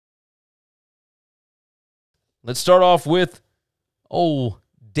let's start off with old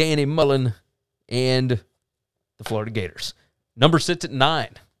Danny Mullen and the Florida Gators. Number sits at 9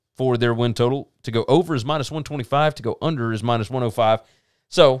 for their win total. To go over is -125. To go under is -105.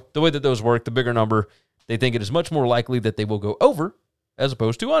 So the way that those work, the bigger number, they think it is much more likely that they will go over as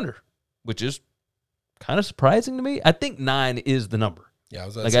opposed to under, which is kind of surprising to me. I think 9 is the number. Yeah,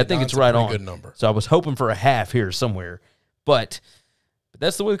 I think it's right on. Good number. So I was hoping for a half here somewhere, but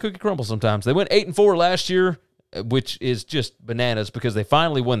that's the way the cookie crumbles sometimes. They went 8-4 last year, which is just bananas because they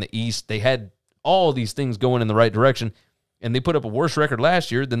finally won the East. They had all these things going in the right direction, and they put up a worse record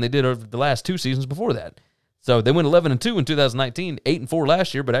last year than they did over the last 2 seasons before that. So they went 11-2 in 2019, 8-4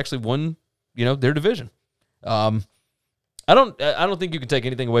 last year, but actually won, their division. I don't think you can take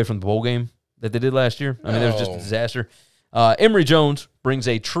anything away from the bowl game that they did last year. I mean, it was just a disaster. Emory Jones brings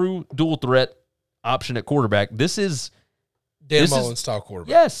a true dual threat option at quarterback. This is Dan Mullen style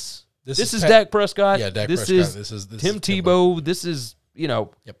quarterback. Yes. This is Dak Prescott. Yeah, Dak Prescott. This is Tim Tebow. This is,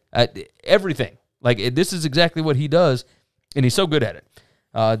 everything. Like, this is exactly what he does, and he's so good at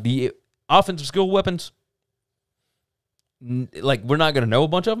it. The offensive skill weapons, we're not going to know a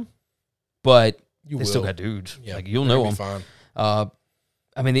bunch of them, but they still got dudes. Yeah, you'll know them. Fine.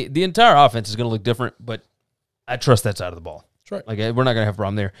 I mean, the entire offense is going to look different, but I trust that side of the ball. That's right. We're not going to have a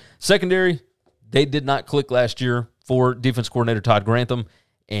problem there. Secondary, they did not click last year for defense coordinator Todd Grantham,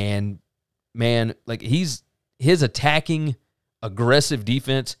 and man, his attacking, aggressive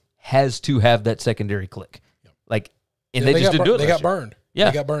defense has to have that secondary click. Yep. They just didn't do it. They got burned.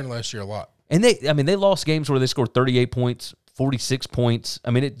 Yeah, they got burned last year a lot. And they lost games where they scored 38 points, 46 points.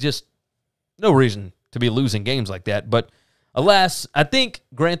 I mean, it just no reason to be losing games like that. But alas, I think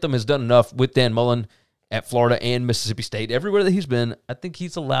Grantham has done enough with Dan Mullen at Florida and Mississippi State. Everywhere that he's been, I think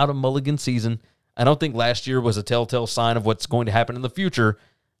he's allowed a mulligan season. I don't think last year was a telltale sign of what's going to happen in the future.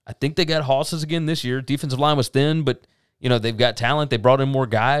 I think they got hosses again this year. Defensive line was thin, but they've got talent. They brought in more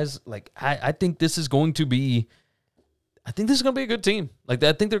guys. I think this is going to be a good team. I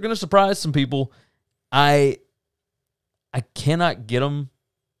think they're going to surprise some people. I cannot get them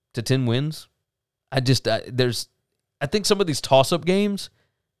to 10 wins. I think some of these toss-up games,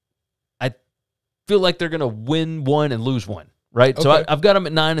 I feel like they're going to win one and lose one, right? Okay. So I've got them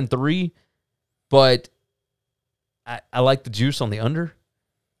at 9-3, but I like the juice on the under.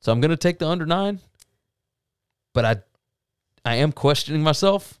 So I'm going to take the under 9, but I am questioning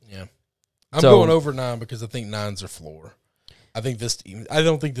myself. Yeah. I'm going over 9 because I think 9's their floor. I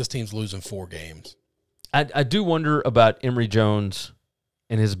don't think this team's losing 4 games. I do wonder about Emory Jones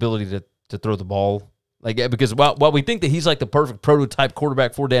and his ability to throw the ball. Because while we think that he's the perfect prototype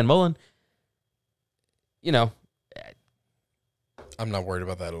quarterback for Dan Mullen, I'm not worried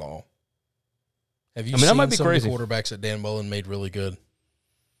about that at all. Have you seen that might be some crazy. Of the quarterbacks that Dan Mullen made really good?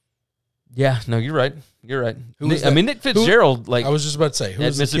 Yeah, no, you're right. You're right. Nick Fitzgerald, I was just about to say, who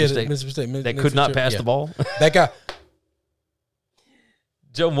was the kid at Mississippi State that could not pass the ball? That guy.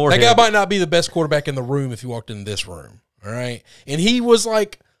 Joe Moorhead. That guy might not be the best quarterback in the room if you walked in this room, all right? And he was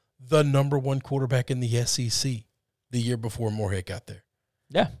the number 1 quarterback in the SEC the year before Moorhead got there.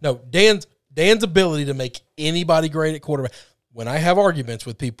 Yeah. No, Dan's ability to make anybody great at quarterback. When I have arguments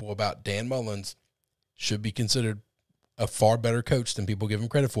with people about Dan Mullins, should be considered a far better coach than people give him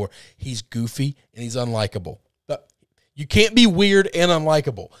credit for. He's goofy and he's unlikable. You can't be weird and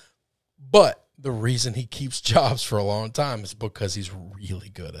unlikable. But the reason he keeps jobs for a long time is because he's really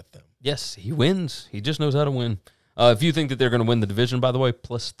good at them. Yes, he wins. He just knows how to win. If you think that they're going to win the division, by the way,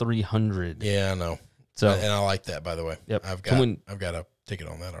 plus 300. Yeah, I know. And I like that, by the way. Yep. I've got a ticket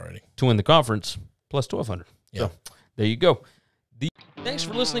on that already. To win the conference, plus 1,200. Yeah. So there you go. Thanks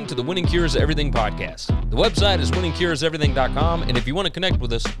for listening to the Winning Cures Everything podcast. The website is winningcureseverything.com, and if you want to connect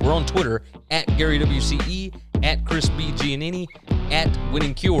with us, we're on Twitter at GaryWCE, at Chris B. Giannini, at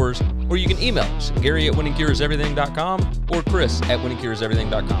Winning Cures, or you can email us, Gary at winningcureseverything.com or Chris at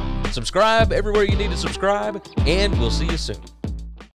winningcureseverything.com. Subscribe everywhere you need to subscribe, and we'll see you soon.